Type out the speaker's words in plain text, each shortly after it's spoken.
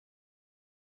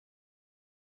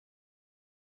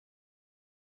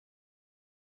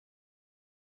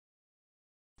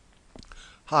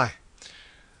Hi.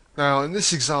 Now in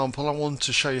this example I want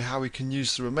to show you how we can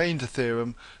use the remainder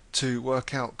theorem to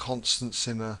work out constants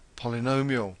in a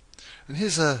polynomial. And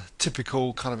here's a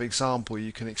typical kind of example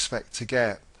you can expect to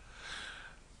get.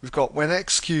 We've got when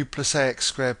x cubed plus ax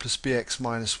squared plus bx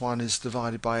minus 1 is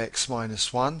divided by x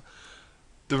minus 1,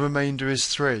 the remainder is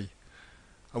 3.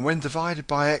 And when divided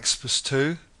by x plus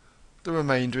 2, the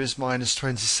remainder is minus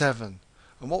 27.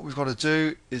 And what we've got to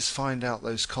do is find out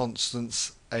those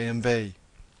constants a and b.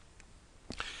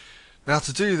 Now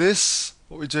to do this,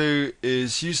 what we do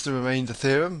is use the remainder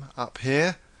theorem up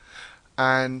here,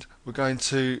 and we're going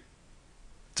to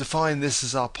define this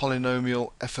as our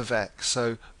polynomial f of x.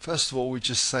 So first of all we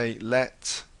just say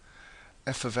let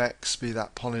f of x be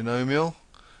that polynomial.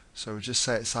 So we just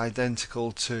say it's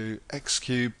identical to x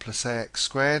cubed plus ax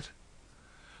squared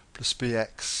plus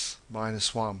bx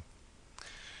minus 1.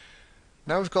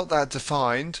 Now we've got that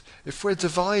defined, if we're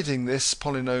dividing this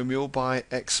polynomial by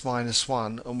x minus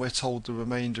 1 and we're told the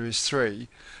remainder is 3,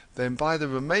 then by the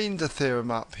remainder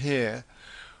theorem up here,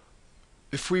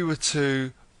 if we were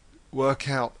to work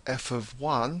out f of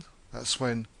 1, that's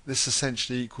when this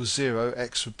essentially equals 0,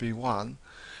 x would be 1,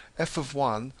 f of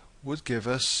 1 would give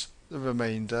us the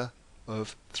remainder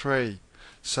of 3.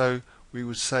 So we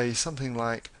would say something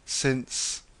like,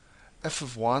 since f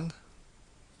of 1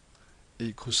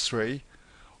 equals 3,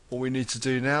 all we need to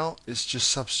do now is just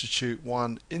substitute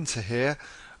 1 into here,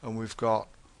 and we've got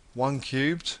 1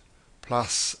 cubed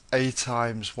plus a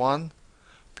times 1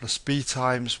 plus b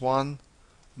times 1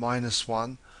 minus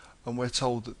 1, and we're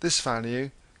told that this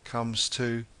value comes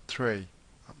to 3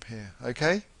 up here.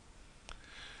 Okay?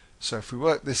 So if we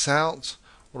work this out,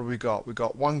 what have we got? We've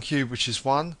got 1 cubed, which is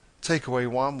 1, take away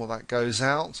 1, well that goes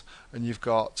out, and you've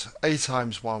got a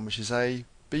times 1, which is a,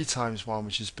 b times 1,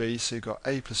 which is b, so you've got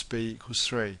a plus b equals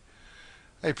 3.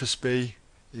 A plus b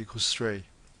equals 3.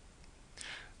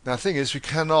 Now the thing is, we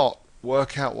cannot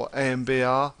work out what a and b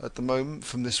are at the moment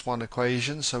from this one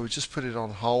equation, so we just put it on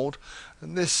hold,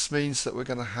 and this means that we're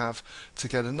going to have to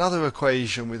get another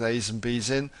equation with a's and b's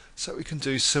in so we can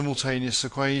do simultaneous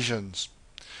equations.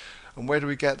 And where do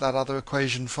we get that other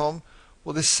equation from?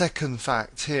 Well, this second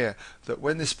fact here, that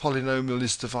when this polynomial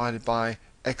is divided by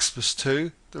x plus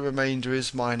 2, the remainder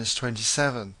is minus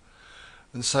 27.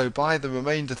 And so by the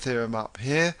remainder theorem up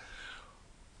here,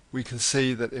 we can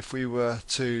see that if we were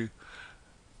to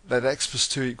let x plus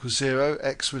 2 equal 0,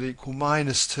 x would equal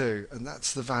minus 2, and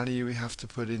that's the value we have to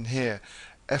put in here.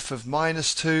 F of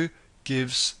minus 2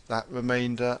 gives that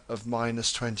remainder of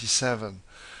minus 27.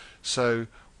 So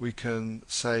we can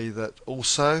say that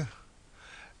also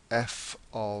f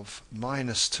of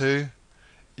minus 2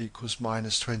 equals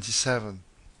minus 27.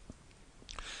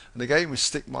 And again we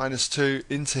stick minus 2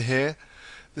 into here.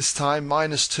 This time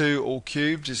minus 2 all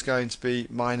cubed is going to be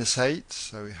minus 8,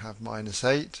 so we have minus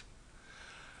 8.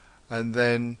 And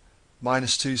then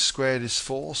minus 2 squared is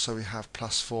 4, so we have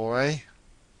plus 4a.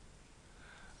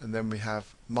 And then we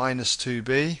have minus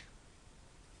 2b,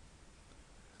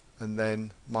 and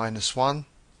then minus 1,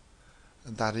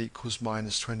 and that equals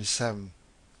minus 27.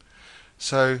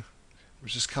 So we'll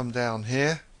just come down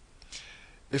here.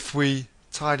 If we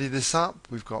tidy this up,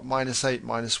 we've got minus 8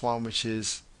 minus 1, which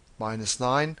is minus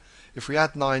 9. If we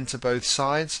add 9 to both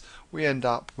sides, we end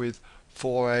up with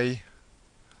 4a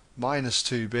minus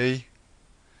 2b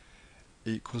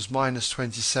equals minus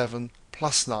 27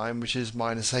 plus 9, which is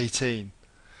minus 18.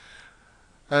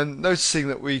 And noticing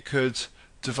that we could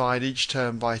divide each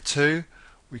term by 2,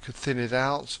 we could thin it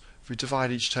out. If we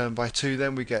divide each term by 2,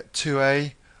 then we get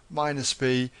 2a minus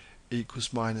b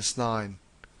equals minus 9.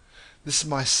 This is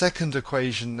my second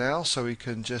equation now, so we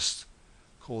can just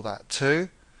call that 2.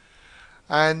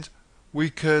 And we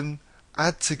can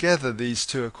add together these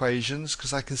two equations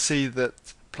because I can see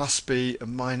that plus b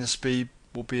and minus b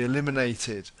will be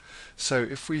eliminated. So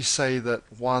if we say that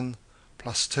 1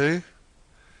 plus 2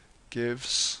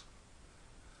 gives,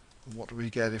 what do we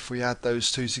get if we add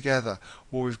those two together?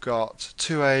 Well, we've got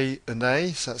 2a and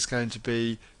a, so that's going to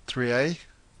be 3a,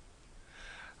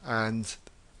 and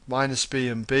minus b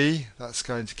and b, that's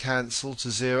going to cancel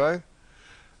to 0,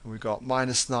 and we've got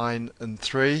minus 9 and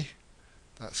 3,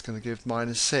 that's going to give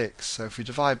minus 6. So if we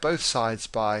divide both sides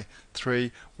by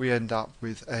 3, we end up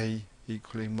with a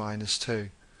equaling minus 2.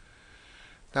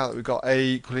 Now that we've got a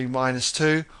equaling minus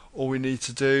 2, all we need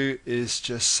to do is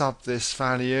just sub this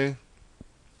value,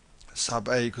 sub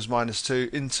a equals minus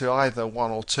 2, into either 1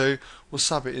 or 2. We'll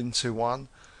sub it into 1,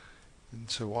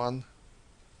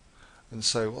 and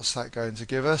so what's that going to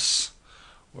give us?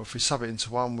 Well, if we sub it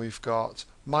into 1, we've got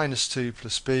minus 2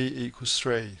 plus b equals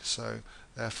 3. So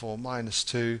therefore minus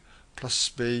 2 plus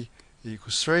b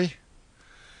equals 3.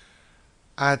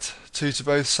 add 2 to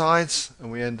both sides,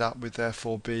 and we end up with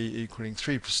therefore b equaling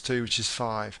 3 plus 2, which is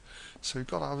 5. So we've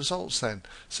got our results then.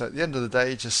 So at the end of the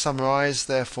day, just summarise,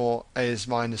 therefore a is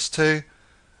minus 2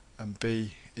 and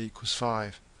b equals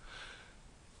 5.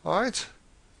 Alright.